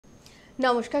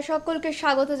নমস্কার, সকলকে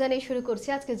স্বাগত জানিয়ে শুরু করছি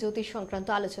আজকে জ্যোতিষ সংক্রান্ত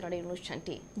আলোচনার এই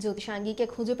অনুষ্ঠানটি। জ্যোতিষাঙ্গিকে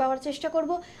খুঁজে পাওয়ার চেষ্টা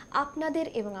করব আপনাদের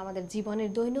এবং আমাদের জীবনের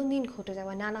দৈনন্দিন ঘটে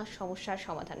যাওয়া নানা সমস্যার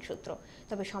সমাধান সূত্র।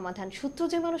 তবে সমাধান সূত্র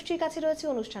যে মানুষটির কাছে রয়েছে,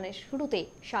 অনুষ্ঠানের শুরুতেই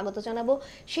স্বাগত জানাবো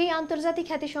সেই আন্তর্জাতিক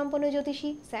খ্যাতিসম্পন্ন জ্যোতিষী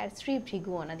স্যার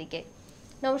শ্রীভৃগু অনাদিকে।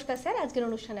 নমস্কার স্যার, আজকের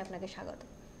অনুষ্ঠানে আপনাকে স্বাগত।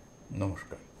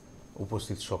 নমস্কার।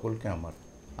 উপস্থিত সকলকে আমার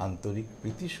আন্তরিক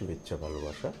প্রীতি, শুভেচ্ছা,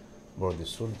 ভালোবাসা, বড়দের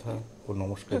শ্রদ্ধা ও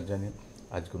নমস্কার জানিয়ে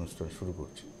আজকে অনুষ্ঠান শুরু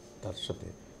করছি। তার সাথে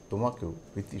তোমাকেও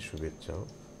প্রীতি, শুভেচ্ছা ও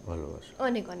ভালোবাসা।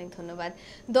 অনেক অনেক ধন্যবাদ।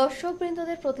 দর্শক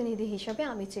বৃন্দদের প্রতিনিধি হিসাবে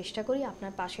আমি চেষ্টা করি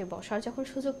আপনার পাশে বসার, যখন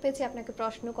সুযোগ পেয়েছি, আপনাকে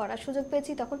প্রশ্ন করার সুযোগ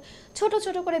পেয়েছি, তখন ছোট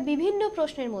ছোট করে বিভিন্ন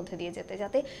প্রশ্নের মধ্যে দিয়ে যেতে,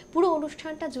 যাতে পুরো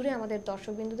অনুষ্ঠানটা জুড়ে আমাদের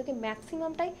দর্শক বৃন্দদেরকে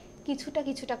ম্যাক্সিমামটাই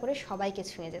কিছুটা করে সবাইকে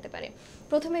ছুঁয়ে যেতে পারে।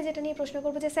 প্রথমে যেটা নিয়ে প্রশ্ন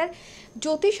করবো যে স্যার,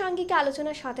 জ্যোতিষাঙ্গিক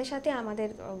আলোচনার সাথে সাথে আমাদের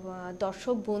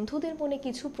দর্শক বন্ধুদের মনে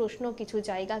কিছু প্রশ্ন, কিছু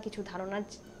জায়গা, কিছু ধারণা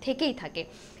থেকেই থাকে।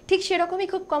 ঠিক সেরকমই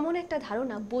খুব কমন একটা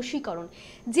ধারণা বশীকরণ,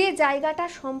 যে জায়গাটা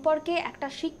সম্পর্কে একটা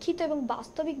শিক্ষিত এবং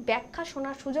বাস্তবিক ব্যাখ্যা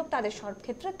শোনার সুযোগ তাদের সব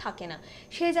ক্ষেত্রে থাকে না,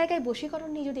 সেই জায়গায় বশীকরণ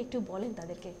নিয়ে যদি একটু বলেন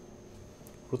তাদেরকে।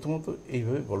 প্রথমত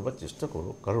এইভাবে বলবার চেষ্টা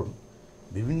করো, কারণ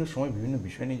বিভিন্ন সময় বিভিন্ন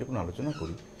বিষয় নিয়ে যখন আলোচনা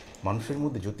করি, মানুষের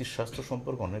মধ্যে জ্যোতিষশাস্ত্র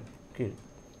সম্পর্কে অনেকের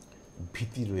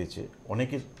ভীতি রয়েছে,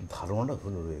 অনেকের ধারণাটা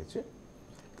ভুল রয়েছে।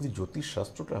 কিন্তু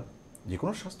জ্যোতিষশাস্ত্রটা যে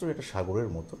কোনো শাস্ত্র একটা সাগরের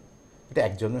মতো, এটা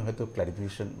একজনে হয়তো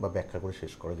ক্লারিফিকেশন বা ব্যাখ্যা করে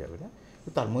শেষ করা যাবে না। তো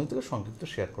তার মধ্যে থেকে সংক্ষিপ্ত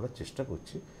শেয়ার করার চেষ্টা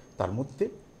করছি। তার মধ্যে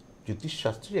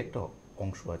জ্যোতিষশাস্ত্রের একটা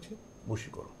অংশ আছে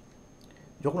বশীকরণ।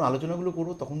 যখন আলোচনাগুলো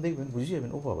করবো তখন দেখবেন, বুঝে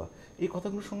যাবেন, ও বাবা, এই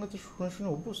কথাগুলোর সঙ্গে তো শুনে শুনে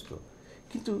অভ্যস্ত,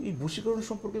 কিন্তু এই বশীকরণ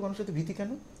সম্পর্কে মানুষের এত ভীতি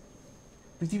কেন?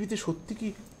 পৃথিবীতে সত্যি কি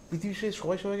পৃথিবীর সে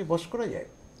সবাইকে বশ করা যায়?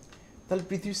 তাহলে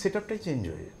পৃথিবীর সেট আপটাই চেঞ্জ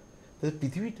হয়ে যায়। তাহলে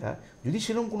পৃথিবীটা যদি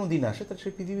সেরকম কোনো দিন আসে, তাহলে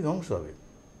সেই পৃথিবী ধ্বংস হবে।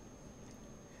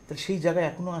 তাহলে সেই জায়গায়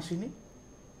এখনও আসেনি।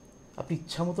 আপনি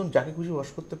ইচ্ছা মতন যাকে খুশি বশ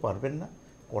করতে পারবেন না,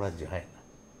 করা যায় না।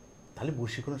 তাহলে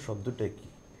বশীকরণ শব্দটা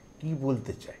কী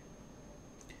বলতে চায়?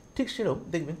 ঠিক সেরকম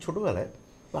দেখবেন ছোটোবেলায়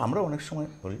বা আমরা অনেক সময়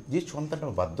বলি, যে সন্তানটা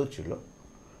বাধ্য ছিল,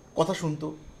 কথা শুনতো,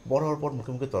 বড় হওয়ার পর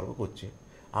মুখে মুখে তর্ক করছে।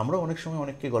 আমরা অনেক সময়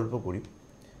অনেককে গল্প করি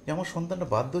যে আমার সন্তানটা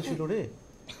বাধ্য ছিল রে,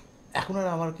 এখন আর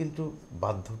আমার কিন্তু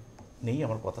বাধ্য নেই,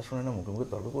 আমার কথা শোনে না, মুখে মুখে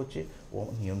তর্ক করছে, ও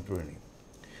নিয়ন্ত্রণে নেই।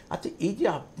 আচ্ছা, এই যে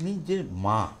আপনি যে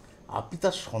মা, আপনি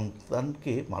তার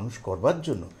সন্তানকে মানুষ করবার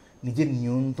জন্য নিজের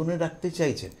নিয়ন্ত্রণে রাখতে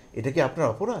চাইছেন, এটা কি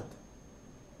আপনার অপরাধ?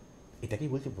 এটাকেই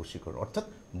বলছে বশীকরণ, অর্থাৎ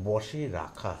বশে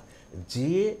রাখা। যে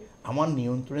আমার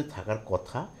নিয়ন্ত্রণে থাকার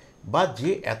কথা, বা যে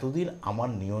এতদিন আমার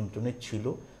নিয়ন্ত্রণে ছিল,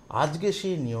 আজকে সে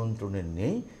নিয়ন্ত্রণে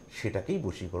নেই, সেটাকেই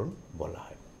বশীকরণ বলা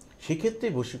হয়। সেক্ষেত্রে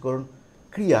বশীকরণ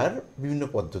ক্রিয়ার বিভিন্ন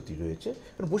পদ্ধতি রয়েছে।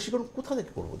 কারণ বশীকরণ কোথা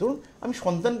থেকে করবো? ধরুন আমি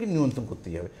সন্তানকে নিয়ন্ত্রণ করতে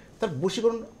যাবে, তার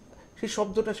বশীকরণ, সেই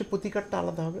শব্দটা, সে প্রতিকারটা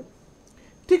আলাদা হবে।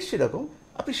 ঠিক সেরকম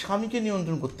আপনি স্বামীকে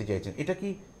নিয়ন্ত্রণ করতে চাইছেন, এটা কি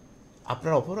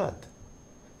আপনার অপরাধ?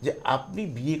 যে আপনি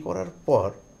বিয়ে করার পর,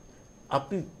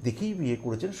 আপনি দেখেই বিয়ে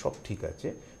করেছেন, সব ঠিক আছে,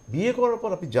 বিয়ে করার পর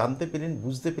আপনি জানতে পেলেন,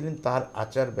 বুঝতে পেলেন তার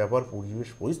আচার ব্যবহার, পরিবেশ,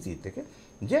 পরিস্থিতি থেকে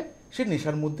যে সে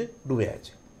নেশার মধ্যে ডুবে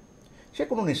আছে, সে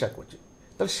কোনো নেশা করছে,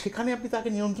 তাহলে সেখানে আপনি তাকে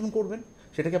নিয়ন্ত্রণ করবেন,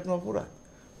 সেটা কি আপনার অপরাধ?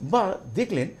 বা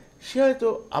দেখলেন সে হয়তো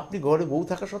আপনি ঘরে বউ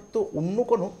থাকা সত্ত্বেও অন্য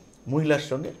কোনো মহিলার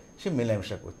সঙ্গে সে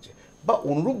মেলামেশা করছে, বা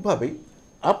অনুরূপভাবেই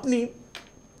আপনি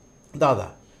দাদা,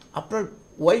 আপনার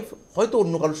ওয়াইফ হয়তো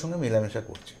অন্য কারোর সঙ্গে মেলামেশা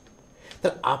করছে,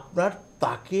 তাহলে আপনার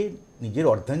তাকে, নিজের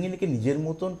অর্ধাঙ্গিনীকে নিজের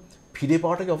মতন ফিরে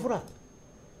পাওয়াটা কি অপরাধ?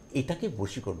 এটাকে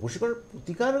বশীকরণ। বশীকরণের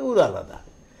প্রতিকারও আলাদা,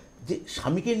 যে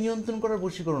স্বামীকে নিয়ন্ত্রণ করার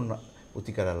বশীকরণ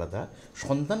প্রতিকার আলাদা,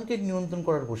 সন্তানকে নিয়ন্ত্রণ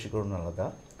করার বশীকরণ আলাদা।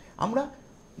 আমরা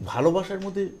ভালোবাসার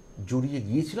মধ্যে জড়িয়ে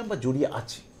গিয়েছিলাম বা জড়িয়ে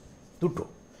আছি, দুটো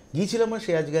গিয়েছিলাম, আর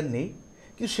সে আজকাল নেই,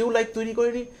 কিন্তু সেও লাইফ তৈরি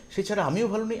করেনি, সে ছাড়া আমিও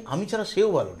ভালো নেই, আমি ছাড়া সেও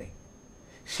ভালো নেই।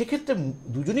 সেক্ষেত্রে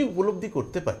দুজনেই উপলব্ধি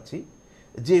করতে পারছি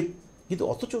যে, কিন্তু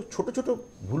অথচ ছোট ছোট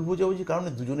ভুল বোঝাবুঝির কারণে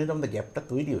দুজনের আমাদের গ্যাপটা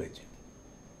তৈরি হয়েছে,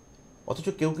 অথচ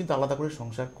কেউ কিন্তু আলাদা করে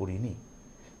সংসার করিনি।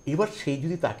 এবার সেই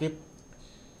যদি তাকে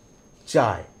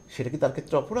চায়, সেটা কি তার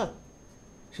ক্ষেত্রে অপরাধ?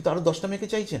 সে তো আরও 10টা মেয়েকে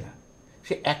চাইছে না,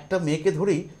 সে একটা মেয়েকে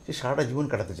ধরেই সে সারাটা জীবন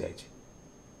কাটাতে চাইছে।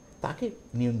 তাকে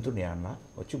নিয়ন্ত্রণে আনা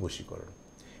হচ্ছে বশীকরণ।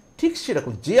 ঠিক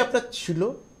সেরকম যে আপনার ছিল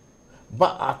বা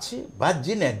আছে, বা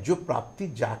যে ন্যায্য প্রাপ্তি,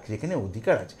 যা যেখানে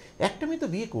অধিকার আছে, একটা মেয়ে তো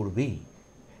বিয়ে করবেই,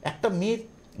 একটা মেয়ের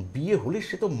বিয়ে হলে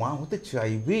সে তো মা হতে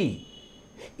চাইবেই।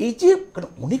 এই যে, কারণ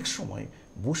অনেক সময়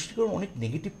বশীকরণ অনেক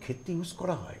নেগেটিভ ক্ষেত্রে ইউজ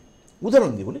করা হয়।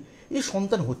 উদাহরণ দিয়ে বলি, এই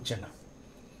সন্তান হচ্ছে না,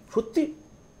 সত্যি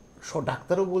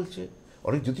ডাক্তারও বলছে,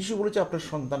 অনেক জ্যোতিষী বলেছে আপনার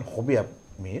সন্তান হবে,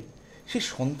 মেয়ের সেই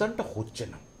সন্তানটা হচ্ছে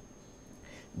না,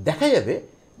 দেখা যাবে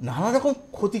নানা রকম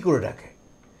ক্ষতি করে রাখে।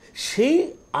 সেই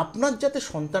আপনার যাতে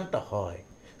সন্তানটা হয়,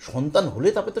 সন্তান হলে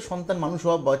তারপরে তো সন্তান মানুষ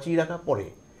হওয়া বাঁচিয়ে রাখা পড়ে,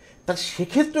 তার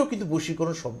সেক্ষেত্রেও কিন্তু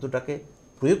বশীকরণ শব্দটাকে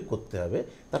প্রয়োগ করতে হবে,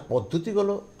 তার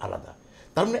পদ্ধতিগুলো আলাদা।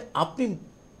 তার মানে আপনি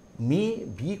মেয়ে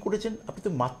বিয়ে করেছেন, আপনি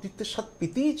তো মাতৃত্বের স্বাদ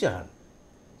পেতেই চান,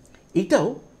 এটাও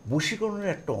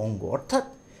বশীকরণের একটা অঙ্গ। অর্থাৎ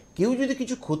কেউ যদি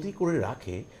কিছু ক্ষতি করে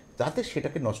রাখে তাতে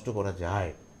সেটাকে নষ্ট করা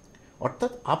যায়।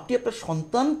 অর্থাৎ আপনি আপনার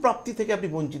সন্তান প্রাপ্তি থেকে আপনি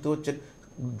বঞ্চিত হচ্ছেন,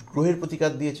 গ্রহের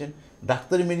প্রতিকার দিয়েছেন,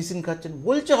 ডাক্তারি মেডিসিন খাচ্ছেন,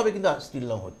 বলছে হবে কিন্তু স্টিল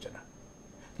নাও হচ্ছে না,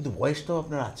 কিন্তু বয়সটাও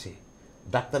আপনার আছে,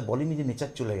 ডাক্তার বলেনি যে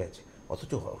নেচার চলে গেছে,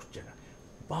 অথচ হচ্ছে না,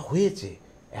 বা হয়েছে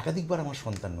একাধিকবার আমার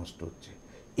সন্তান নষ্ট হচ্ছে।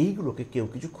 এইগুলোকে কেউ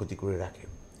কিছু ক্ষতি করে রাখে।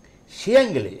 সে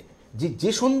অ্যাঙ্গেলে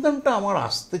যে সন্তানটা আমার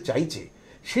আসতে চাইছে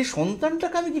সেই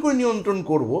সন্তানটাকে আমি কী করে নিয়ন্ত্রণ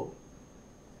করব,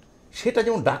 সেটা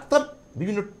যেমন ডাক্তার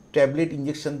বিভিন্ন ট্যাবলেট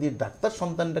ইঞ্জেকশন দিয়ে ডাক্তার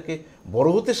সন্তানটাকে বড়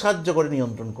হতে সাহায্য করে,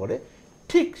 নিয়ন্ত্রণ করে,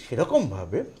 ঠিক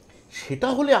সেরকমভাবে সেটা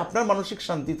হলে আপনার মানসিক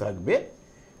শান্তি থাকবে।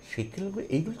 সেগুলো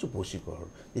এইগুলো হচ্ছে বশীকরণ,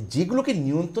 যেগুলোকে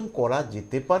নিয়ন্ত্রণ করা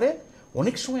যেতে পারে।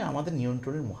 অনেক সময় আমাদের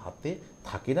নিয়ন্ত্রণের হাতে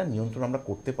থাকে না, নিয়ন্ত্রণ আমরা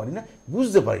করতে পারি না,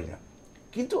 বুঝতে পারি না,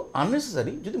 কিন্তু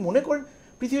আননেসেসারি যদি মনে করেন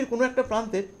পৃথিবীর কোনো একটা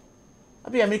প্রান্তে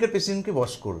আপনি আমেরিকার প্রেসিডেন্টকে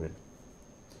বস করবেন,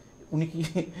 উনি কি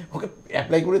ওকে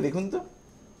অ্যাপ্লাই করে দেখুন তো,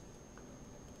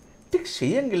 ঠিক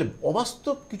সেই অ্যাঙ্গেলে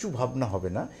অবাস্তব কিছু ভাবনা হবে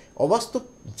না। অবাস্তব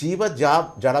যে বা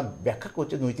যারা ব্যাখ্যা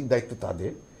করছে নৈতিক দায়িত্ব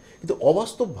তাদের, কিন্তু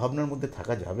অবাস্তব ভাবনার মধ্যে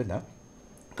থাকা যাবে না।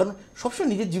 কারণ সবসময়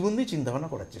নিজের জীবন দিয়ে চিন্তাভাবনা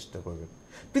করার চেষ্টা করবেন।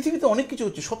 পৃথিবীতে অনেক কিছু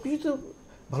হচ্ছে, সব কিছু তো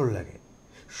ভালো লাগে,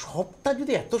 সবটা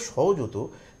যদি এত সহজ হতো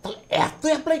তাহলে এত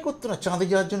অ্যাপ্লাই করতো না। চাঁদে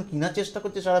যাওয়ার জন্য কিনা চেষ্টা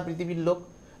করছে সারা পৃথিবীর লোক,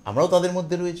 আমরাও তাদের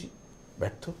মধ্যে রয়েছি,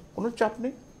 ব্যর্থ, কোনো চাপ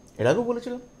নেই। এর আগেও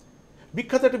বলেছিলাম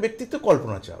বিখ্যাত একটা ব্যক্তিত্ব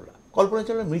কল্পনা চাওলা, কল্পনা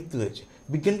চাওলার মৃত্যু হয়েছে,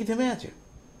 বিজ্ঞান কি থেমে আছে?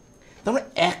 তার মানে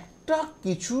একটা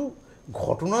কিছু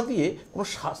ঘটনা দিয়ে কোনো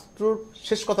শাস্ত্রর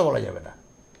শেষ কথা বলা যাবে না।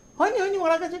 হয়নি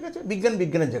মারা গেছে,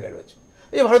 বিজ্ঞানের জায়গায় রয়েছে।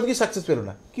 এই ভারত কি সাকসেস পেল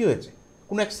না, কী হয়েছে?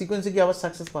 কোনো এক সিকোয়েন্সে কি আবার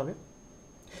সাকসেস পাবে?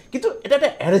 কিন্তু এটা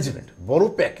একটা অ্যারেঞ্জমেন্ট, বড়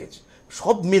প্যাকেজ,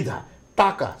 সব মেধা,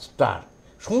 টাকা, স্টার,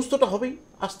 সমস্তটা হবেই।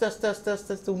 আস্তে আস্তে আস্তে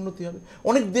আস্তে আস্তে উন্নতি হবে।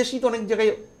 অনেক দেশই তো অনেক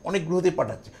জায়গায় অনেক গ্রহতে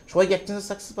পাঠাচ্ছে, সবাইকে একসঙ্গে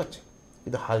সাকসেস পাচ্ছে,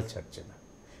 কিন্তু হাল ছাড়ছে না।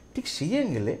 ঠিক সেই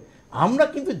অ্যাঙ্গেলে আমরা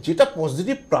কিন্তু যেটা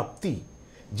পজিটিভ প্রাপ্তি,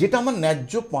 যেটা আমার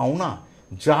ন্যায্য পাওনা,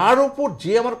 যার ওপর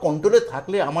যে আমার কন্ট্রোলে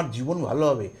থাকলে আমার জীবন ভালো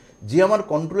হবে, যে আমার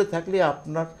কন্ট্রোলে থাকলে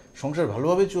আপনার সংসার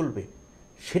ভালোভাবে চলবে,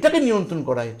 সেটাকে নিয়ন্ত্রণ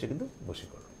করা হচ্ছে কিন্তু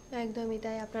বশীকরণ। একদমই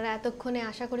তাই। আপনারা এতক্ষণে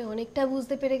আশা করি অনেকটা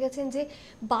বুঝতে পেরে গেছেন যে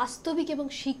বাস্তবিক এবং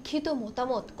শিক্ষিত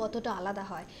মতামত কতটা আলাদা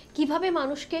হয়, কিভাবে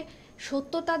মানুষকে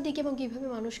সত্যতার দিকে এবং কিভাবে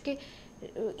মানুষকে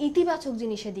ইতিবাচক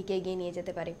জিনিসের দিকে এগিয়ে নিয়ে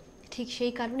যেতে পারে। ঠিক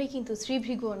সেই কারণেই কিন্তু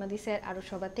শ্রীভৃগু অনাদি স্যার আরও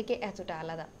সবার থেকে এতটা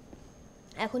আলাদা।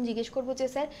 এখন জিজ্ঞেস করবো যে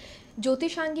স্যার,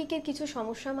 জ্যোতিষাঙ্গিকের কিছু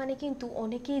সমস্যা মানে কিন্তু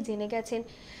অনেকেই জেনে গেছেন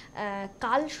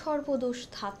কাল সর্পদোষ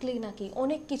থাকলে নাকি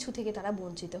অনেক কিছু থেকে তারা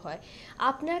বঞ্চিত হয়।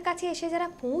 আপনার কাছে এসে যারা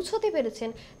পৌঁছতে পেরেছেন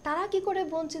তারা কি করে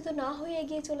বঞ্চিত না হয়ে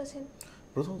এগিয়ে চলেছেন?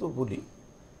 প্রথমত বলি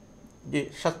যে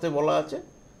শাস্ত্রে বলা আছে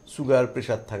সুগার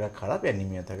প্রেশার থাকা খারাপ,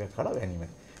 অ্যানিমিয়া থাকা খারাপ।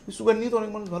 সুগার নিয়ে তো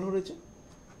অনেক মানুষ ভালো রয়েছে,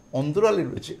 অন্তরালে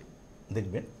রয়েছে,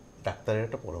 দেখবেন ডাক্তারের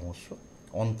একটা পরামর্শ,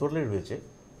 অন্তরালে রয়েছে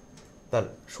তার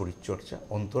শরীরচর্চা,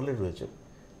 অন্তরালে রয়েছে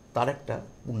তার একটা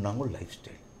পূর্ণাঙ্গ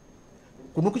লাইফস্টাইল।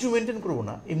 কোনো কিছু মেনটেন করবো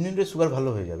না, এমনি সুগার ভালো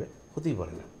হয়ে যাবে, হতেই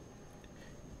পারে না।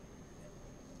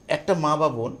 একটা মা বা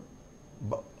বোন,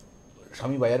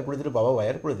 স্বামী বায়ার করে দিল, বাবা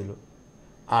বায়ার করে দিল,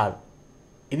 আর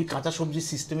এমনি কাঁচা সবজির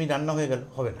সিস্টেমেই রান্না হয়ে গেল,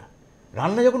 হবে না।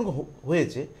 রান্না যখন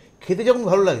হয়েছে, খেতে যখন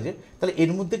ভালো লাগছে, তাহলে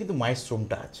এর মধ্যে কিন্তু মায়ের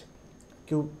শ্রমটা আছে।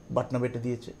 কেউ বাটনা বেটে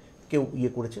দিয়েছে, কেউ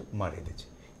করেছে, মা রেঁধেছে।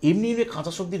 এমনি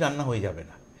কাঁচা সবজি রান্না হয়ে যাবে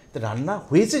না। তো রান্না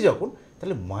হয়েছে যখন,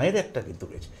 তাহলে মায়ের একটা কিন্তু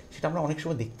রয়েছে, সেটা আমরা অনেক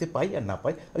সময় দেখতে পাই আর না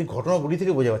পাই। আমি ঘটনাবলী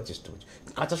থেকে বোঝাবার চেষ্টা করছি,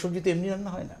 কাঁচা সবজি তো এমনি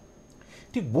রান্না হয় না।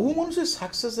 ঠিক বহু মানুষের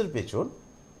সাকসেসের পেছন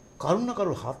কারোর না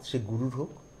কারোর হাত, সে গুরুর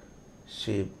হোক,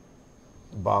 সে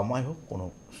বাবা মায় হোক, কোনো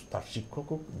তার শিক্ষক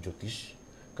হোক, জ্যোতিষ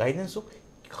গাইডেন্স হোক,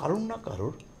 কারোর না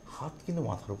কারোর হাত কিন্তু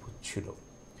মাথার উপর ছিল।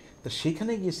 তো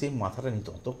সেইখানে গিয়ে সে মাথাটা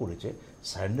নত করেছে,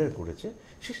 সারেন্ডার করেছে,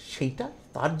 সেইটা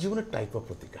তার জীবনের টাইপ অফ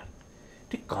প্রতিকার।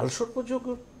 ঠিক কালসর্প যোগ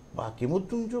বা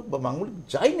কেমদ্রুম যোগ বা মাঙ্গলিক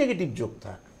যাই নেগেটিভ যোগ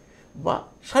থাক, বা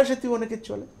সাথে অনেকের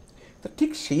চলে, তা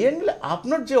ঠিক সেই অ্যাঙ্গেলে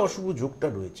আপনার যে অশুভ যোগটা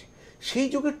রয়েছে সেই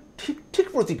যোগের ঠিক ঠিক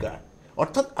প্রতিকার,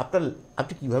 অর্থাৎ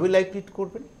আপনি কীভাবে লাইফ লিড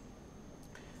করবেন,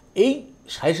 এই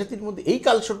সাথীর মধ্যে, এই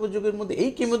কালসর্প যোগের মধ্যে,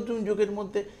 এই কেমদ্রুম যোগের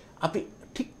মধ্যে আপনি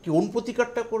ঠিক কোন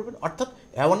প্রতিকারটা করবেন, অর্থাৎ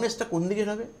অ্যাওয়ারনেসটা কোন দিকে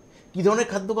হবে, কী ধরনের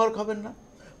খাদ্য খাবার খাবেন না,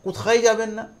 কোথায়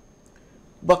যাবেন না,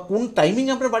 বা কোন টাইমিং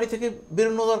আপনার বাড়ি থেকে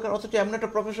বেরোনো দরকার। অথচ এমন একটা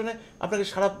প্রফেশনে আপনাকে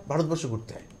সারা ভারতবর্ষ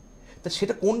ঘুরতে হয়, তা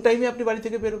সেটা কোন টাইমে আপনি বাড়ি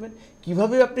থেকে বেরোবেন,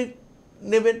 কীভাবে আপনি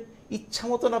নেবেন, ইচ্ছা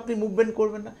মতন আপনি মুভমেন্ট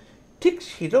করবেন না। ঠিক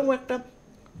সেরকম একটা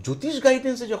জ্যোতিষ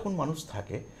গাইডেন্সে যখন মানুষ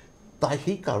থাকে, তাই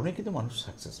সেই কারণে কিন্তু মানুষ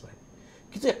সাকসেস পায়।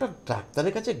 কিন্তু একটা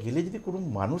ডাক্তারের কাছে গেলে যদি কোনো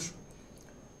মানুষ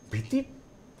ভীতি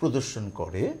প্রদর্শন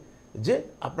করে যে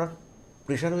আপনার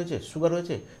প্রেশার হয়েছে, সুগার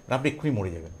হয়েছে, আপনি এক্ষুনি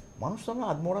মরে যাবেন। মানুষ তো আমরা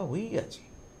আধমরা হয়েই আছি।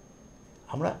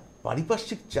 আমরা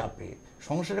পারিপার্শ্বিক চাপে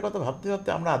সংসারের কথা ভাবতে ভাবতে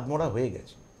আমরা আধমরা হয়ে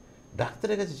গেছি।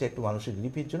 ডাক্তারের কাছে যে একটু মানসিক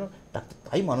রিলিফের জন্য ডাক্তার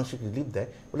তাই মানসিক রিলিফ দেয়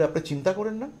বলে আপনি চিন্তা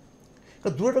করেন না।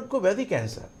 কারণ দুরারোগ্য ব্যাধি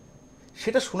ক্যান্সার,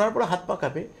 সেটা শোনার পরে হাত পা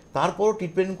কাঁপে, তারপরও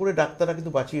ট্রিটমেন্ট করে ডাক্তাররা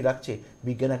কিন্তু বাঁচিয়ে রাখছে।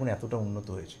 বিজ্ঞান এখন এতটা উন্নত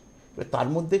হয়েছে। এবার তার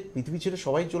মধ্যে পৃথিবী ছেড়ে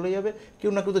সবাই চলে যাবে,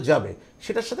 কেউ না কেউ তো যাবে,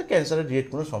 সেটার সাথে ক্যান্সারের ডিরেক্ট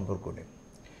কোনো সম্পর্ক নেই,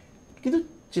 কিন্তু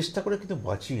চেষ্টা করে কিন্তু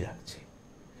বাঁচিয়ে রাখছে।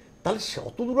 তাহলে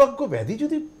অত দুরারোগ্য ব্যাধি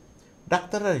যদি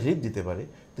ডাক্তাররা রিলিফ দিতে পারে,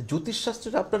 তো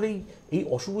জ্যোতিষশাস্ত্রের আপনার এই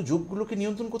অশুভ যোগগুলোকে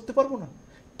নিয়ন্ত্রণ করতে পারবো না?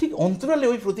 ঠিক অন্তরালে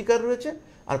ওই প্রতিকার রয়েছে,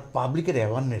 আর পাবলিকের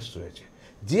অ্যাওয়ারনেস রয়েছে।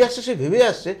 যে আসছে সে ভেবে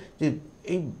আসছে যে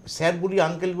এই স্যার বলি,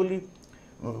 আঙ্কেল বলি,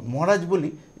 মহারাজ বলি,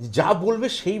 যা বলবে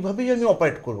সেইভাবেই আমি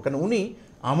অপারেট করবো, কারণ উনি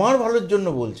আমার ভালোর জন্য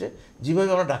বলছে, যেভাবে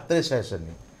আমরা ডাক্তারের সাজেশন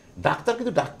নিই। ডাক্তার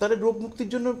কিন্তু ডাক্তারের রোগ মুক্তির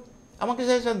জন্য আমাকে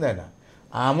সাজেশন দেয় না,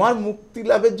 আমার মুক্তি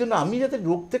লাভের জন্য, আমি যাতে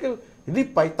রোগ থেকে রিলিফ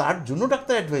পাই তার জন্য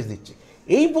ডাক্তার অ্যাডভাইস দিচ্ছে।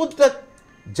 এই বোধটা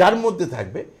যার মধ্যে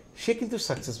থাকবে সে কিন্তু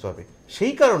সাকসেস পাবে।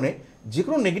 সেই কারণে যে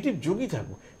কোনো নেগেটিভ যোগই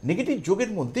থাকুক, নেগেটিভ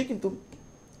যোগের মধ্যেই কিন্তু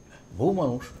বহু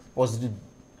মানুষ পজিটিভ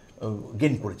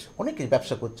গেইন করেছে। অনেকে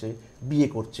ব্যবসা করছে, বিয়ে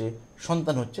করছে,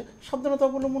 সন্তান হচ্ছে, সাবধানতা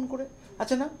অবলম্বন করে।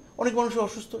 আচ্ছা না, অনেক মানুষের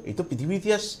অসুস্থ, এই তো পৃথিবীর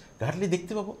ইতিহাস ঘাটলে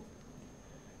দেখতে পাবো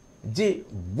যে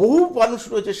বহু মানুষ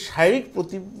রয়েছে শারীরিক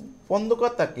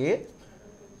প্রতিবন্ধকতাকে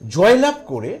জয়লাভ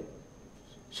করে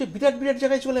সে বিরাট বিরাট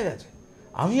জায়গায় চলে গেছে।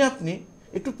 আমি আপনি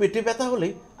একটু পেটে ব্যথা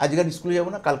হলেই আজকে আর স্কুলে যাবো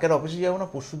না, কালকে আর অফিসে যাবো না,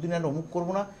 পরশু দিন আর অমুক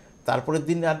করবো না, তারপরের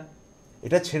দিন আর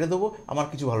এটা ছেড়ে দেবো, আমার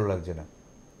কিছু ভালো লাগছে না।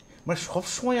 মানে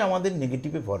সবসময় আমাদের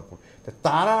নেগেটিভে ভরপুর।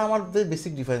 তার আর আমাদের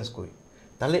বেসিক ডিফারেন্স করি,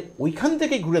 তাহলে ওইখান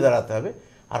থেকেই ঘুরে দাঁড়াতে হবে।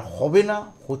 আর হবে না,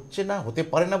 হচ্ছে না, হতে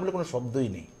পারে না বলে কোনো শব্দই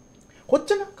নেই।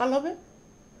 হচ্ছে না, কাল হবে।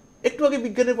 একটু আগে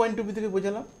বিজ্ঞানের পয়েন্ট অফ ভিউ থেকে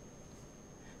বোঝালাম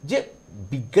যে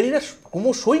বিজ্ঞানীরা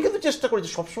ক্রমশই কিন্তু চেষ্টা করেছে,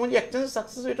 সবসময় যে এক চান্সে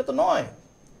সাকসেস এটা তো নয়,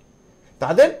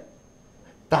 তাদের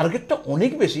টার্গেটটা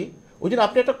অনেক বেশি। ওই জন্য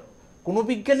আপনি একটা কোনো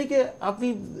বিজ্ঞানীকে আপনি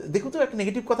দেখুন তো, একটা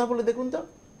নেগেটিভ কথা বলে দেখুন তো,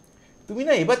 তুমি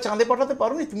না এবার চাঁদে পাঠাতে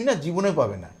পারো নি, তুমি না জীবনে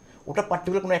পাবে না। ওটা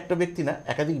পার্টিকুলার কোনো একটা ব্যক্তি না,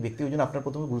 একাধিক ব্যক্তি, ওই জন্য আপনার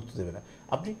প্রথমে গুরুত্ব দেবে না।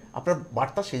 আপনি আপনার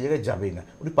বার্তা সেই জায়গায় যাবেই না,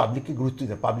 উনি পাবলিককে গুরুত্ব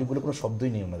দেন। পাবলিক বলে কোনো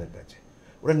শব্দই নেই ওনাদের কাছে,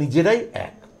 ওরা নিজেরাই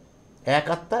এক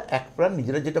আত্মা, এক প্রাণ,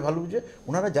 নিজেরা যেটা ভালো বুঝে,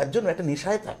 ওনারা যার জন্য একটা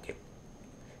নেশায় থাকে।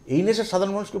 এই নেশা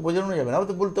সাধারণ মানুষকে বোঝানো যাবে না।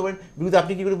 তো বলতে পারেন বিরুদ্ধে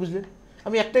আপনি কী করে বুঝলেন?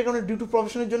 আমি একটাই কারণে ডিউ টু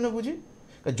প্রফেশনের জন্য বুঝি।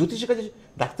 জ্যোতিষের কাছে,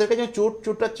 ডাক্তারের কাছে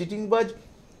চোরটা, চিটিংবাজ,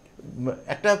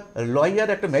 একটা লয়ার,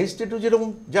 একটা ম্যাজিস্ট্রেটও যেরকম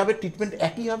যাবে, ট্রিটমেন্ট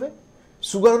একই হবে।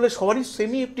 সুগার হলে সবারই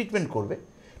সেমই ট্রিটমেন্ট করবে।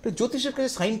 তো জ্যোতিষের কাছে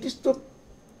সায়েন্টিস্ট তো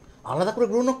আলাদা করে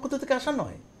গ্রহ নক্ষত্র থেকে আসা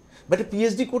নয়, বা একটা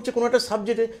পিএইচডি করছে কোনো একটা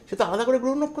সাবজেক্টে, সে তো আলাদা করে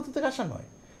গ্রহ নক্ষত্র থেকে আসা নয়।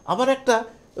 আবার একটা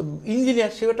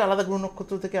ইঞ্জিনিয়ার, সে একটা আলাদা গ্রহ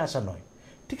নক্ষত্র থেকে আসা নয়।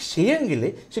 ঠিক সেই অ্যাঙ্গেলে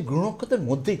সে গ্রহ নক্ষত্রের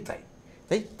মধ্যেই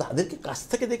তাই তাদেরকে কাছ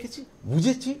থেকে দেখেছি,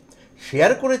 বুঝেছি,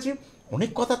 শেয়ার করেছি,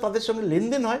 অনেক কথা তাদের সঙ্গে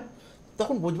লেনদেন হয়,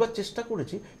 তখন বোঝবার চেষ্টা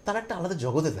করেছি তারা একটা আলাদা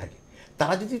জগতে থাকে।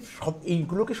 তারা যদি সব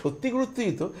এইগুলোকে সত্যি গুরুত্ব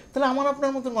দিত, তাহলে আমার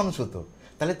আপনার মতন মানুষ হতো,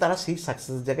 তাহলে তারা সেই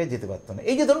সাকসেসের জায়গায় যেতে পারতো না।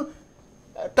 এই যে ধরুন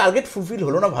টার্গেট ফুলফিল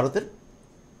হলো না ভারতের,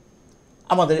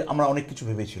 আমরা অনেক কিছু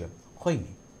ভেবেছিলাম,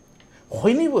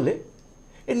 হয়নি বলে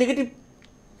এই নেগেটিভ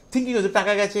থিঙ্কিং হতো,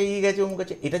 টাকা গেছে, গেছে, অমুক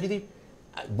গেছে, এটা যদি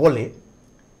বলে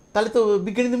তাহলে তো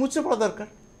বিজ্ঞানীদের মুচড়ে পড়া দরকার।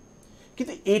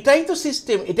 কিন্তু এটাই তো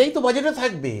সিস্টেম, এটাই তো বাজেটে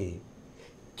থাকবে।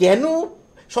 কেন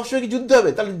সবসময় কি যুদ্ধ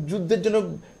হবে? তাহলে যুদ্ধের জন্য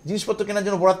জিনিসপত্র কেনার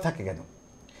জন্য বরাদ থাকে কেন?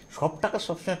 সব টাকা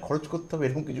সবসময় খরচ করতে হবে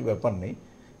এরকম কিছু ব্যাপার নেই।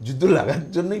 যুদ্ধ লাগার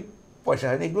জন্যই পয়সা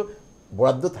হয় না, এগুলো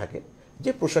বরাদ্দ থাকে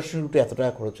যে প্রশাসনের রুটে এত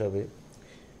টাকা খরচ হবে,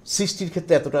 সৃষ্টির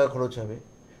ক্ষেত্রে এত টাকা খরচ হবে।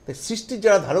 তাই সৃষ্টির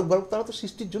যারা ধারক তারা তো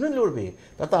সৃষ্টির জন্যই লড়বে,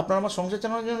 তারা তো আপনার আমার সংসার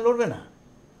চালানোর জন্য লড়বে না।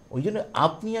 ওই জন্য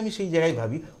আমি সেই জায়গায়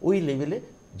ভাবি, ওই লেভেলে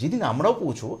যেদিন আমরাও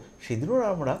পৌঁছবো সেদিনও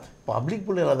আমরা পাবলিক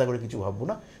বলে আলাদা করে কিছু ভাববো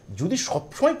না। যদি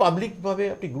সবসময় পাবলিকভাবে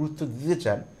আপনি গুরুত্ব দিতে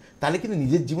চান, তাহলে কিন্তু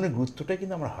নিজের জীবনের গুরুত্বটাই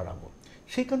কিন্তু আমরা হারাবো।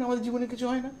 সেই কারণে আমাদের জীবনে কিছু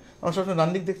হয় না। আমরা সবসময় ডান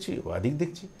দিক দেখছি, বাদিক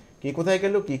দেখছি, কে কোথায়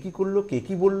গেল, কে কী করলো, কে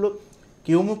কী বললো,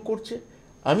 কেউ মুখ করছে।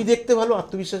 আমি দেখতে ভালো,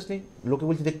 আত্মবিশ্বাস নেই, লোকে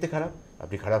বলছে দেখতে খারাপ,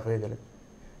 আপনি খারাপ হয়ে গেলেন।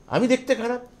 আমি দেখতে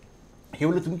খারাপ, কেউ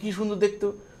বলে তুমি কী সুন্দর দেখতো,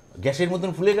 গ্যাসের মতন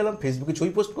ফুলে গেলাম, ফেসবুকে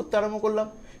ছবি পোস্ট করতে আরম্ভ করলাম,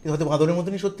 কিন্তু হয়তো বাঁদরের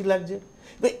মতনই সত্যি লাগছে।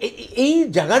 এই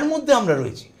জায়গার মধ্যে আমরা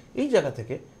রয়েছি, এই জায়গা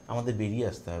থেকে আমাদের বেরিয়ে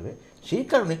আসতে হবে। সেই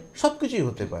কারণে সব কিছুই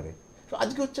হতে পারে,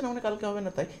 আজকে হচ্ছে না মানে কালকে হবে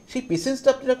না। তাই সেই পেশেন্সটা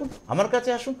আপনি রাখুন, আমার কাছে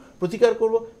আসুন, প্রতিকার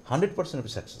করবো, 100%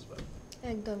 আপনি সাকসেস পাবেন।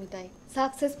 একদমই তাই।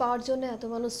 সাকসেস পাওয়ার জন্য এত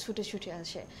মানুষ ছুটে ছুটে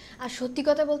আসে। আর সত্যি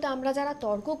কথা বলতে আমরা যারা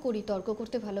তর্ক করি, তর্ক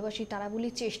করতে ভালোবাসি, তারা বলি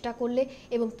চেষ্টা করলে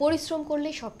এবং পরিশ্রম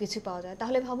করলেই সব কিছু পাওয়া যায়।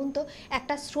 তাহলে ভাবুন তো,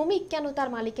 একটা শ্রমিক কেন তার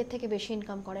মালিকের থেকে বেশি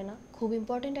ইনকাম করে না? খুব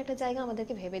ইম্পর্টেন্ট একটা জায়গা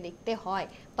আমাদেরকে ভেবে দেখতে হয়।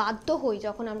 বাধ্য হই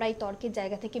যখন আমরা এই তর্কের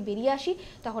জায়গা থেকে বেরিয়ে আসি,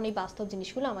 তখন এই বাস্তব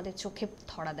জিনিসগুলো আমাদের চোখে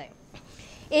ধরা দেয়।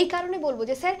 এই কারণে বলবো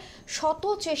যে স্যার, শত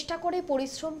চেষ্টা করে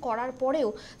পরিশ্রম করার পরেও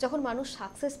যখন মানুষ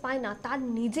সাকসেস পায় না, তার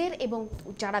নিজের এবং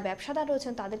যারা ব্যবসাদার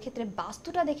রয়েছেন তাদের ক্ষেত্রে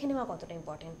বাস্তুটা দেখে নেওয়া কতটা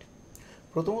ইম্পর্টেন্ট?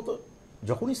 প্রথমত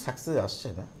যখনই সাকসেস আসছে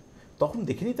না, তখন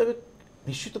দেখে নিতে হবে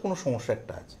নিশ্চিত কোনো সমস্যা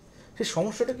একটা আছে। সেই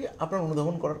সমস্যাটাকে আপনার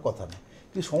অনুধাবন করার কথা না,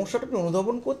 কিন্তু সমস্যাটাকে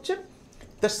অনুধাবন করছেন,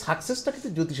 তার সাকসেসটা কিন্তু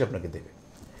জ্যোতিষ আপনাকে দেবে।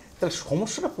 তাহলে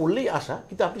সমস্যাটা পড়লেই আসা,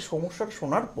 কিন্তু আপনি সমস্যাটা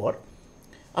শোনার পর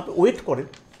আপনি ওয়েট করেন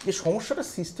যে সমস্যাটা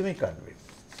সিস্টেমে কাটবে।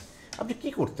 আপনি কী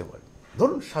করতে পারেন?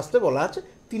 ধরুন শাস্ত্রে বলা আছে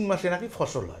 3 মাসে নাকি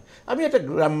ফসল হয়। আমি একটা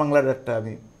গ্রাম বাংলার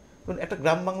একটা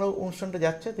গ্রাম বাংলা অনুষ্ঠানটা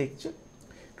যাচ্ছে, দেখছে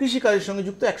কৃষিকাজের সঙ্গে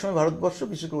যুক্ত। একসময় ভারতবর্ষ,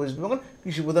 বিশেষ করে ওয়েস্ট বেঙ্গল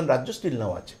কৃষিপ্রধান রাজ্য, স্টিল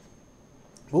নাও আছে।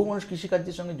 বহু মানুষ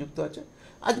কৃষিকার্যের সঙ্গে যুক্ত আছে।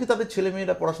 আজকে তাদের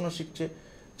ছেলেমেয়েরা পড়াশোনা শিখছে,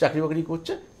 চাকরি বাকরি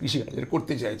করছে, কৃষিকাজের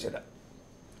করতে চাইছে না।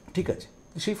 ঠিক আছে,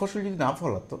 সেই ফসল যদি না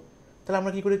ফলাতো তাহলে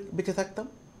আমরা কী করে বেঁচে থাকতাম?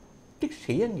 ঠিক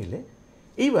সেই অ্যাঙ্গেলে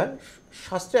এইবার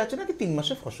শাস্ত্রে আছে নাকি 3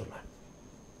 মাসে ফসল হয়,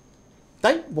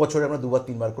 তাই বছরে আমরা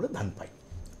 2-3 বার করে ধান পাই।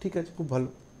 ঠিক আছে, খুব ভালো।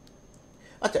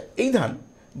 আচ্ছা, এই ধান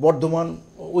বর্ধমান,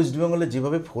 ওয়েস্ট বেঙ্গলে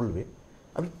যেভাবে ফলবে,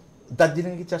 আপনি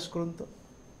দার্জিলিংয়ে কি চাষ করুন তো,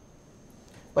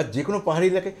 বা যে কোনো পাহাড়ি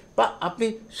এলাকায়, বা আপনি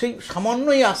সেই সামান্য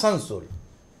এই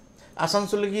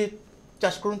আসানসোলে গিয়ে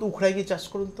চাষ করুন তো, উখড়ায় গিয়ে চাষ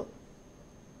করুন তো।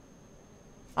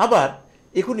 আবার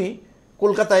এখনই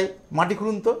কলকাতায় মাটি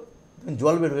খুঁড়ুন তো,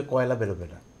 জল বেরোবে, কয়লা বেরোবে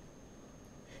না।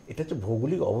 এটা হচ্ছে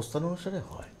ভৌগোলিক অবস্থান অনুসারে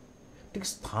হয়। ঠিক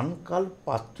স্থান কাল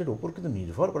পাত্রের ওপর কিন্তু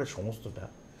নির্ভর করে সমস্তটা।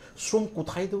 শ্রম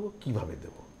কোথায় দেবো, কীভাবে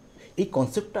দেবো, এই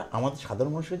কনসেপ্টটা আমাদের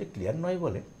সাধারণ মানুষের কাছে ক্লিয়ার নয়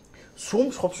বলে শ্রম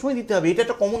সবসময় দিতে হবে, এটা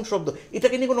একটা কমন শব্দ,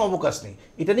 এটাকে নিয়ে কোনো অবকাশ নেই,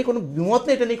 এটা নিয়ে কোনো বিমত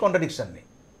নেই, এটা নিয়ে কন্ট্রাডিকশান নেই।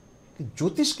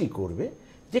 জ্যোতিষ কী করবে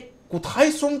যে কোথায়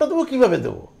শ্রমটা দেবো, কীভাবে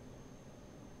দেবো?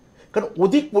 কারণ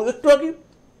একটু আগে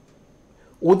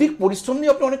অধিক পরিশ্রম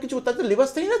দিয়ে আপনি অনেক কিছু, তাতে লেবার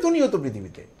স্থায়ী না ধনী হতো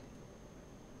পৃথিবীতে।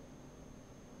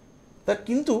 তা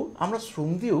কিন্তু আমরা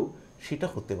শ্রম দিয়েও সেটা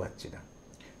হতে পারছি না।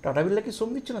 টাটা বিড়লা কি শ্রম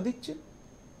দিচ্ছে না? দিচ্ছে।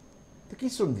 তা কী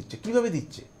শ্রম দিচ্ছে, কীভাবে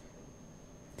দিচ্ছে?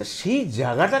 তা সেই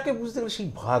জায়গাটাকে বুঝতে গেলে সেই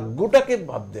ভাগ্যটাকে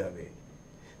ভাবতে হবে।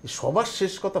 সবার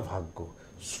শেষ কথা ভাগ্য।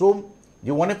 শ্রম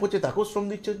যে ওয়ানে পড়ছে তাকেও শ্রম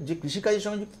দিচ্ছে, যে কৃষিকাজের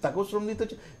সঙ্গে যুক্ত তাকেও শ্রম দিতে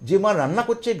হচ্ছে, যে মা রান্না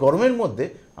করছে গরমের মধ্যে,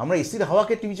 আমরা এসির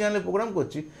হাওয়াকে টিভি চ্যানেলে প্রোগ্রাম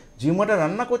করছি, যে মাটা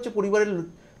রান্না করছে পরিবারের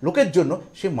লোকের জন্য,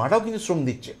 সে মাটাও কিন্তু শ্রম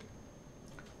দিচ্ছে।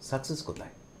 সাকসেস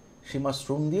কোথায়? সে মা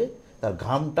শ্রম দিয়ে তার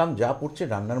ঘাম টাম যা পড়ছে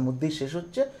রান্নার মধ্যেই শেষ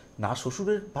হচ্ছে। না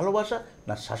শ্বশুরের ভালোবাসা,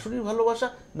 না শাশুড়ির ভালোবাসা,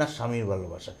 না স্বামীর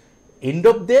ভালোবাসা। এন্ড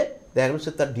অফ ডে দেখা গেল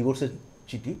সে তার ডিভোর্সের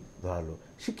চিঠি ধরালো।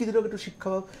 শিক্ষিত লোক একটু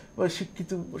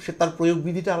শিক্ষিত, সে তার প্রয়োগ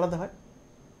বিধিটা আলাদা হয়।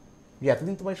 যে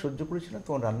এতদিন তোমায় সহ্য করেছিলাম,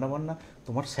 তোমার রান্নাবান্না,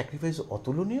 তোমার স্যাক্রিফাইস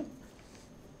অতুলনীয়,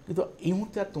 কিন্তু এই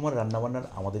মুহূর্তে আর তোমার রান্নাবান্নার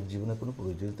আমাদের জীবনে কোনো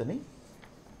প্রয়োজনীয়তা নেই।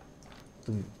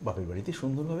 তুমি বাপের বাড়িতে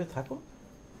সুন্দরভাবে থাকো,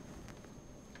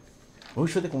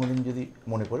 ভবিষ্যতে কোনোদিন যদি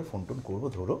মনে করে ফোন টোন করবো,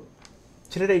 ধরো।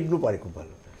 ছেলেরা এগুলো পারে খুব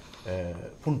ভালো,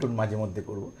 ফোন টোন মাঝে মধ্যে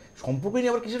করবো। সম্পর্ক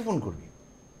নিয়ে আবার কিসের ফোন করবি?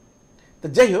 তো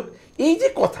যাই হোক, এই যে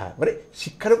কথা, মানে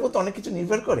শিক্ষার উপর তো অনেক কিছু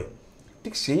নির্ভর করে।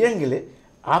 ঠিক সেই অ্যাঙ্গেলে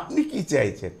আপনি কি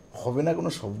চাইছেন, হবে না কোনো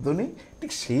শব্দ নেই।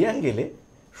 ঠিক সেই অ্যাঙ্গেলে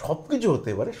সব কিছু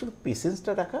হতে পারে, শুধু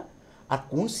পেশেন্সটা রাখা আর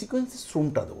কোন সিকোয়েন্সে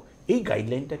শ্রমটা দেবো, এই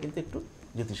গাইডলাইনটা কিন্তু একটু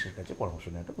জ্যোতিষের কাছে পরামর্শ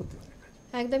নেওয়াটা বুদ্ধিমানের কাছে।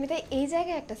 একদমই তাই। এই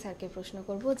জায়গায় একটা স্যারকে প্রশ্ন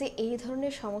করব যে এই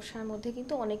ধরনের সমস্যার মধ্যে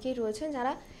কিন্তু অনেকেই রয়েছেন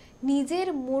যারা নিজের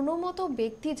মনোমতো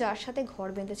ব্যক্তি যার সাথে ঘর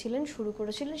বেঁধেছিলেন, শুরু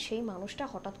করেছিলেন, সেই মানুষটা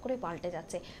হঠাৎ করে পাল্টে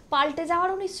যাচ্ছে। পাল্টে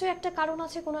যাওয়ারও নিশ্চয়ই একটা কারণ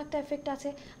আছে, কোনো একটা এফেক্ট আছে।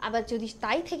 আবার যদি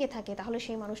তাই থেকে থাকে তাহলে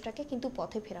সেই মানুষটাকে কিন্তু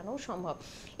পথে ফেরানো সম্ভব।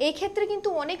 এই ক্ষেত্রে কিন্তু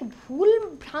অনেক ভুল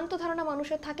ভ্রান্ত ধারণা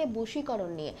মানুষের থাকে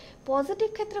বশীকরণ নিয়ে। পজিটিভ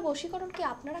ক্ষেত্রে বশীকরণকে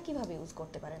আপনারা কিভাবে ইউজ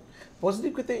করতে পারেন?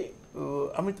 পজিটিভ ক্ষেত্রে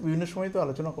আমি তো বিভিন্ন সময় তো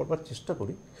আলোচনা করবার চেষ্টা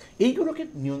করি। এইগুলোকে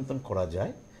নিয়ন্ত্রণ করা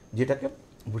যায়, যেটাকে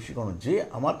বশীকরণ, যে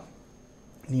আমার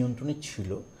নিয়ন্ত্রণে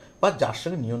ছিল বা যার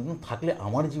সঙ্গে নিয়ন্ত্রণ থাকলে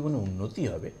আমার জীবনে উন্নতি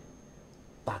হবে,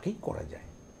 তাকেই করা যায়।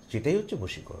 সেটাই হচ্ছে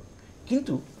বশীকরণ।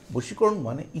 কিন্তু বশীকরণ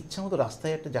মানে ইচ্ছা মতো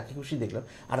রাস্তায় একটা যাকে খুশি দেখলাম।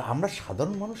 আর আমরা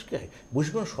সাধারণ মানুষকে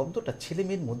বশীকরণ শব্দটা ছেলে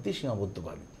মেয়ের মধ্যেই সীমাবদ্ধ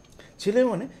ভাবি। ছেলে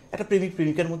মানে একটা প্রেমিক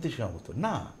প্রেমিকার মধ্যে সীমাবদ্ধ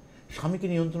না। স্বামীকে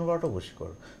নিয়ন্ত্রণ করাটা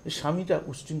বশীকরণ। স্বামীটা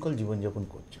উচ্ছৃঙ্খল জীবনযাপন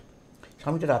করছে,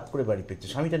 স্বামীটা রাত করে বাড়ি ফিরছে,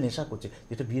 স্বামীটা নেশা করছে,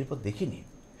 যেটা বিয়ের পর দেখিনি।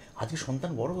 আজকে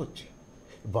সন্তান বড় হচ্ছে,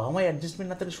 বাবা মায়ের অ্যাডজাস্টমেন্ট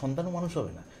না থাকলে সন্তানও মানুষ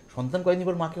হবে না। সন্তান কয়েকদিন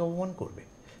পর মাকে অপমান করবে,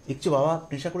 দেখছে বাবা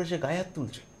নেশা করে সে গায়ে হাত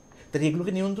তুলছে, তাহলে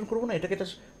এগুলোকে নিয়ন্ত্রণ করবো না? এটাকে একটা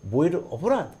বইয়ের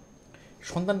অপরাধ।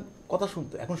 সন্তান কথা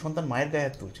শুনতো, এখন সন্তান মায়ের গায়ে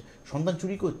হাত তুলছে, সন্তান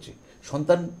চুরি করছে,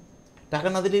 সন্তান টাকা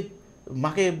না দিলে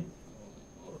মাকে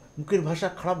মুখের ভাষা,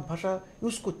 খারাপ ভাষা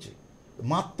ইউজ করছে,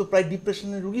 মা তো প্রায়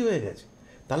ডিপ্রেশনের রুগী হয়ে গেছে,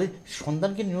 তাহলে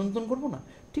সন্তানকে নিয়ন্ত্রণ করবো না?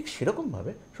 ঠিক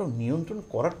সেরকমভাবে সব নিয়ন্ত্রণ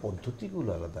করার পদ্ধতিগুলো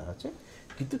আলাদা আছে,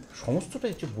 কিন্তু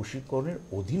সমস্তটাই হচ্ছে বশীকরণের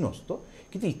অধীনস্থ,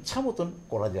 কিন্তু ইচ্ছা মতন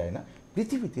করা যায় না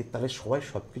পৃথিবীতে। তাহলে সবাই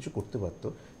সব কিছু করতে পারতো,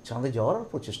 চাঁদে যাওয়ার আর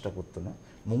প্রচেষ্টা করতো না,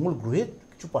 মঙ্গল গ্রহে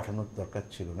কিছু পাঠানোর দরকার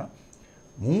ছিল না,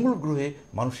 মঙ্গল গ্রহে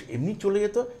মানুষ এমনি চলে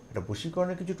যেত, একটা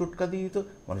বশীকরণের কিছু টোটকা দিয়ে দিত,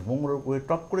 মানুষ মঙ্গল গ্রহে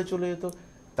টপ করে চলে যেত,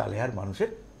 তাহলে আর মানুষের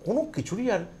কোনো কিছুরই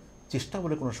আর চেষ্টা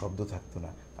বলে কোনো শব্দ থাকতো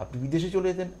না। আপনি বিদেশে চলে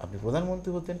যেতেন, আপনি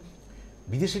প্রধানমন্ত্রী হতেন,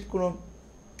 বিদেশের কোনো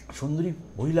সুন্দরী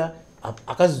মহিলা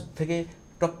আকাশ থেকে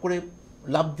টপ করে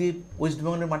লাফ দিয়ে ওয়েস্ট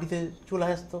বেঙ্গলের মাটিতে চলে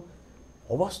আসতো।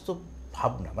 অবাস্তব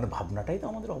ভাবনা, মানে ভাবনাটাই তো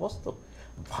আমাদের অবাস্তব।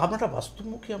 ভাবনাটা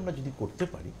বাস্তবমুখী আমরা যদি করতে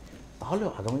পারি, তাহলে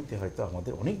আগামীতে হয়তো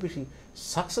আমাদের অনেক বেশি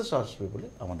সাকসেস আসবে বলে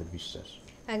আমাদের বিশ্বাস।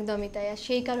 একদমই তাই। আর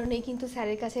সেই কারণেই কিন্তু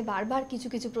স্যারের কাছে বারবার কিছু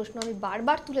কিছু প্রশ্ন আমি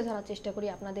বারবার তুলে ধরার চেষ্টা করি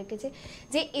আপনাদেরকে,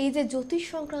 যে এই যে জ্যোতিষ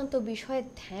সংক্রান্ত বিষয়ে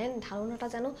ধ্যান ধারণাটা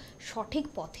যেন সঠিক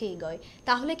পথে এগোয়,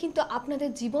 তাহলে কিন্তু আপনাদের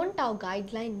জীবনটাও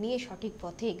গাইডলাইন নিয়ে সঠিক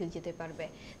পথে এগিয়ে যেতে পারবে।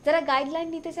 যারা গাইডলাইন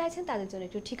নিতে চাইছেন তাদের জন্য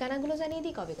একটু ঠিকানাগুলো জানিয়ে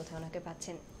দিই, কবে কোথায় ওনাকে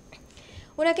পাচ্ছেন।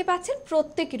 ওনাকে পাচ্ছেন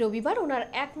প্রত্যেক রবিবার ওনার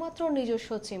একমাত্র নিজস্ব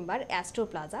chamber astro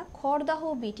plaza, Khardah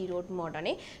BT road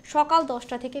মডার্নে, সকাল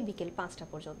 10টা থেকে বিকেল 5টা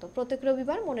পর্যন্ত। প্রত্যেক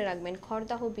রবিবার মনে রাখবেন,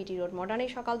 খড়দাহ বিটি রোড মডার্নে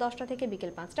সকাল 10টা থেকে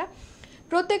বিকেল 5টা,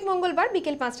 প্রত্যেক মঙ্গলবার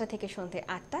বিকেল 5টা থেকে সন্ধে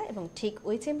 8টা, এবং ঠিক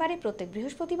ওই চেম্বারে প্রত্যেক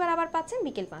বৃহস্পতিবার আবার পাচ্ছেন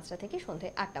বিকেল 5টা থেকে সন্ধে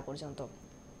 8টা পর্যন্ত।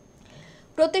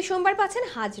 প্রত্যেক সোমবার পাচ্ছেন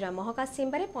হাজরা মহাকাশ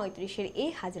চেম্বারে 35-এর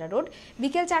এই হাজরা রোড,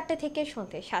 বিকেল 4টে থেকে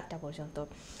সন্ধে 7টা পর্যন্ত।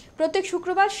 প্রত্যেক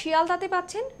শুক্রবার শিয়ালদাতে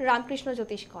পাচ্ছেন রামকৃষ্ণ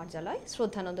জ্যোতিষ কার্যালয়,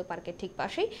 শ্রদ্ধানন্দ পার্কের ঠিক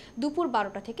পাশেই, দুপুর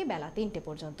 12টা থেকে বেলা 3টে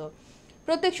পর্যন্ত।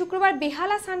 প্রত্যেক শুক্রবার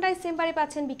বেহালা সানরাইজ চেম্বারে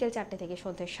পাচ্ছেন বিকেল 4টে থেকে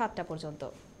সন্ধে 7টা পর্যন্ত।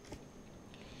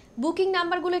 বুকিং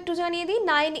নাম্বারগুলো একটু জানিয়ে দিই,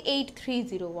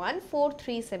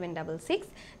 9830143766,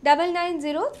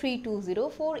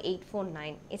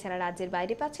 9903204849। এছাড়া রাজ্যের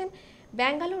বাইরে পাচ্ছেন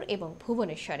ব্যাঙ্গালোর এবং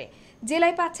ভুবনেশ্বরে।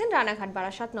 জেলায় পাচ্ছেন রানাঘাট,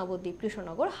 বারাসাত, নবদ্বীপ,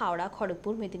 কৃষ্ণনগর, হাওড়া,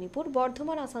 খড়গপুর, মেদিনীপুর,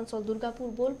 বর্ধমান, আসানসোল, দুর্গাপুর,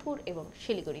 বোলপুর এবং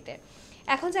শিলিগুড়িতে।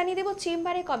 এখন জানিয়ে দেব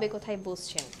চেম্বারে কবে কোথায়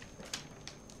বসছেন।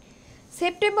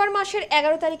 সেপ্টেম্বর মাসের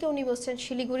 11 তারিখে উনি বসছেন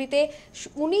শিলিগুড়িতে,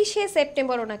 19শে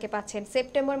সেপ্টেম্বর ওনাকে পাচ্ছেন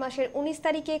সেপ্টেম্বর মাসের 19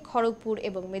 তারিখে খড়গপুর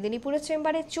এবং মেদিনীপুরের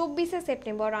চেম্বারে, 24শে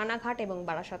সেপ্টেম্বর রানাঘাট এবং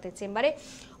বারাসাতের চেম্বারে,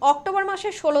 অক্টোবর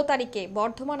মাসের 16 তারিখে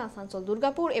বর্ধমান, আসানসোল,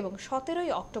 দুর্গাপুর এবং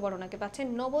 17ই অক্টোবর ওনাকে পাচ্ছেন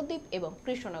নবদ্বীপ এবং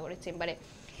কৃষ্ণনগরের চেম্বারে।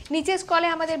 নিচে স্ক্রলে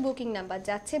আমাদের বুকিং নাম্বার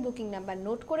যাচ্ছে, বুকিং নাম্বার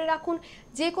নোট করে রাখুন।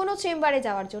 যে কোনো চেম্বারে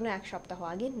যাওয়ার জন্য 1 সপ্তাহ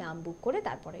আগে নাম বুক করে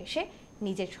তারপরে এসে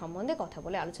নিজের সম্বন্ধে কথা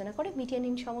বলে আলোচনা করে মিটিয়ে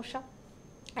নিন সমস্যা।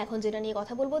 এখন যেটা নিয়ে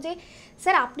কথা বলবো, যে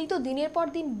স্যার আপনি তো দিনের পর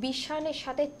দিন বিশ্বায়নের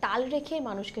সাথে তাল রেখে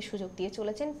মানুষকে সুযোগ দিয়ে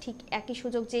চলেছেন, ঠিক একই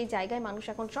সুযোগ যে জায়গায় মানুষ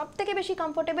এখন সব থেকে বেশি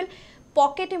কমফোর্টেবল,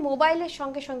 পকেটে মোবাইলের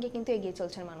সঙ্গে সঙ্গে কিন্তু এগিয়ে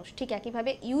চলছেন মানুষ, ঠিক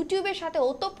একইভাবে ইউটিউবের সাথে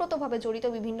ওতপ্রোতভাবে জড়িত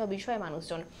বিভিন্ন বিষয়ে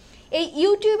মানুষজন এই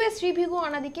ইউটিউবে শ্রীভৃগু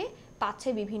আনাদিকে পাচ্ছে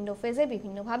বিভিন্ন ফেজে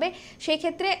বিভিন্নভাবে। সেই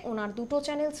ক্ষেত্রে ওনার দুটো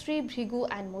চ্যানেল, শ্রীভৃগু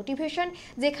অ্যান্ড মোটিভেশন,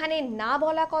 যেখানে না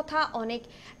বলা কথা, অনেক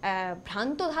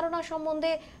ভ্রান্ত ধারণা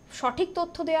সম্বন্ধে সঠিক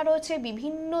তথ্য দেওয়া রয়েছে,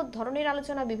 বিভিন্ন ধরনের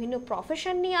আলোচনা, বিভিন্ন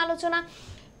প্রফেশন নিয়ে আলোচনা,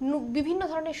 বিভিন্ন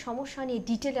ধরনের সমস্যা নিয়ে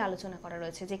ডিটেলে আলোচনা করা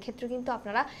রয়েছে, যে ক্ষেত্রে কিন্তু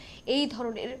আপনারা এই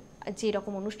ধরনের যে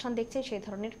রকম অনুষ্ঠান দেখছেন সেই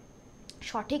ধরনের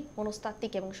সঠিক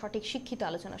মনস্তাত্ত্বিক এবং সঠিক শিক্ষিত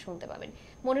আলোচনা শুনতে পাবেন।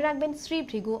 মনে রাখবেন,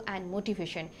 শ্রীভৃগু অ্যান্ড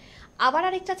মোটিভেশন। আবার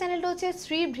আরেকটা চ্যানেল রয়েছে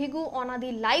শ্রীভৃগু অনাদি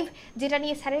লাইভ, যেটা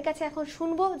নিয়ে স্যারের কাছে এখন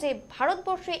শুনবো, যে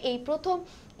ভারতবর্ষে এই প্রথম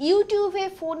ইউটিউবে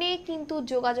ফোনে কিন্তু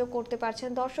যোগাযোগ করতে পারছেন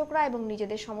দর্শকরা এবং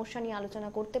নিজেদের সমস্যা নিয়ে আলোচনা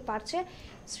করতে পারছে।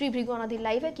 শ্রীভৃগু অনাদি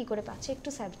লাইভে কি করে পাচ্ছে একটু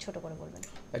স্যার ছোট করে বলবেন।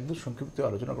 একদম সংক্ষিপ্ত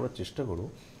আলোচনা করার চেষ্টা করব।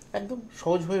 একদম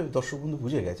সহজভাবে দর্শক বন্ধু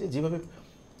বুঝে গেছে, যেভাবে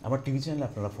আমার টিভি চ্যানেলে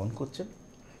আপনারা ফোন করছেন,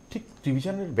 ঠিক টিভি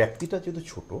চ্যানেলের ব্যক্তিটা যেহেতু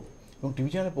ছোটো এবং টিভি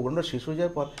চ্যানেলের প্রোগ্রামটা শেষ হয়ে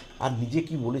যাওয়ার পর আর নিজে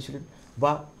কি বলেছিলেন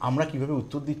বা আমরা কিভাবে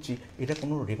উত্তর দিচ্ছি, এটা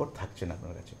কোনো রেকর্ড থাকছে না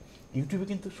আপনার কাছে। ইউটিউবে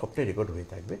কিন্তু সবটাই রেকর্ড হয়ে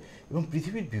থাকবে এবং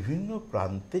পৃথিবীর বিভিন্ন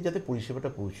প্রান্তে যাতে পরিষেবাটা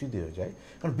পৌঁছে দেওয়া যায়,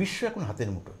 কারণ বিশ্ব এখন হাতের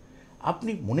মুঠোয়।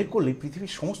 আপনি মনে করলে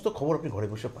পৃথিবীর সমস্ত খবর আপনি ঘরে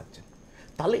বসে পাচ্ছেন,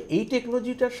 তাহলে এই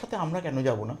টেকনোলজিটার সাথে আমরা কেন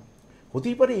যাব না?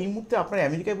 হতেই পারে এই মুহূর্তে আপনার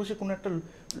আমেরিকায় বসে কোনো একটা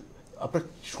আপনার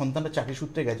সন্তানটা চাকরি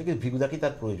সূত্রে গেছে, কিন্তু ভিগুদাকে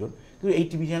তার প্রয়োজন, কিন্তু এই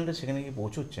টিভি চ্যানেলটা সেখানে গিয়ে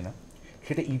পৌঁছচ্ছে না।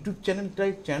 সেটা ইউটিউব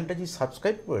চ্যানেলটা যদি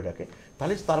সাবস্ক্রাইব করে রাখে,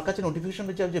 তাহলে তার কাছে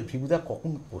নোটিফিকেশনটা যাবে যে ভিগুদা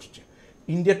কখন বসছে।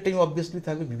 ইন্ডিয়ার টাইম অবভিয়াসলি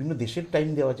থাকবে, বিভিন্ন দেশের টাইম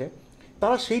দেওয়া যায়,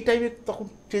 তারা সেই টাইমে তখন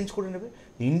চেঞ্জ করে নেবে।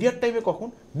 ইন্ডিয়ার টাইমে কখন,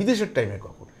 বিদেশের টাইমে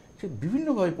কখন, সে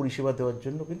বিভিন্নভাবে পরিষেবা দেওয়ার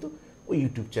জন্য কিন্তু ওই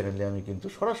ইউটিউব চ্যানেলে আমি কিন্তু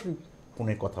সরাসরি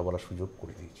ফোনে কথা বলার সুযোগ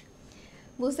করে দিয়েছি।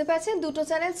 বুঝতে পারছেন, দুটো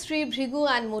চ্যানেল শ্রীভৃগু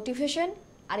অ্যান্ড মোটিভেশন।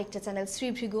 আরেকটা চ্যানেল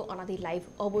শ্রীভৃগু অনাদি লাইভ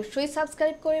অবশ্যই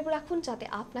সাবস্ক্রাইব করে রাখুন, যাতে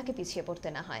আপনাকে পিছিয়ে পড়তে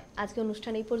না হয়। আজকে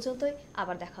অনুষ্ঠান এই পর্যন্তই,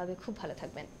 আবার দেখা হবে। খুব ভালো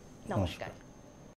থাকবেন। নমস্কার।